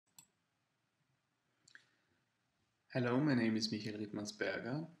Hello, my name is Michael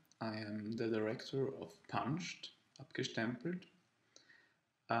Rittmansberger. I am the director of Punched, abgestempelt.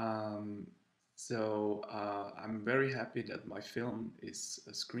 Um, I'm very happy that my film is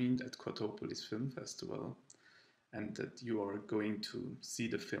screened at Cortópolis Film Festival and that you are going to see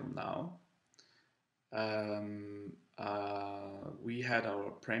the film now. We had our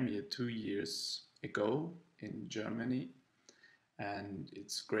premiere 2 years ago in Germany, and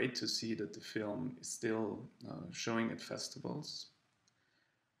it's great to see that the film is still showing at festivals.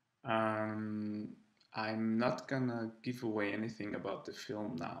 Um, I'm not gonna give away anything about the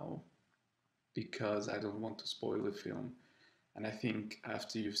film now because I don't want to spoil the film. And I think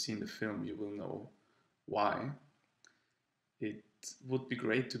after you've seen the film, you will know why. It would be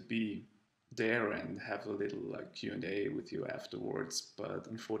great to be there and have a little like Q&A with you afterwards, but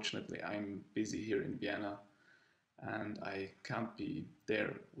unfortunately, I'm busy here in Vienna and I can't be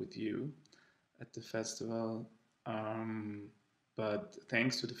there with you at the festival. Um, but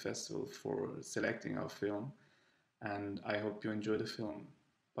thanks to the festival for selecting our film, and I hope you enjoy the film.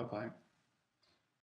 Bye bye.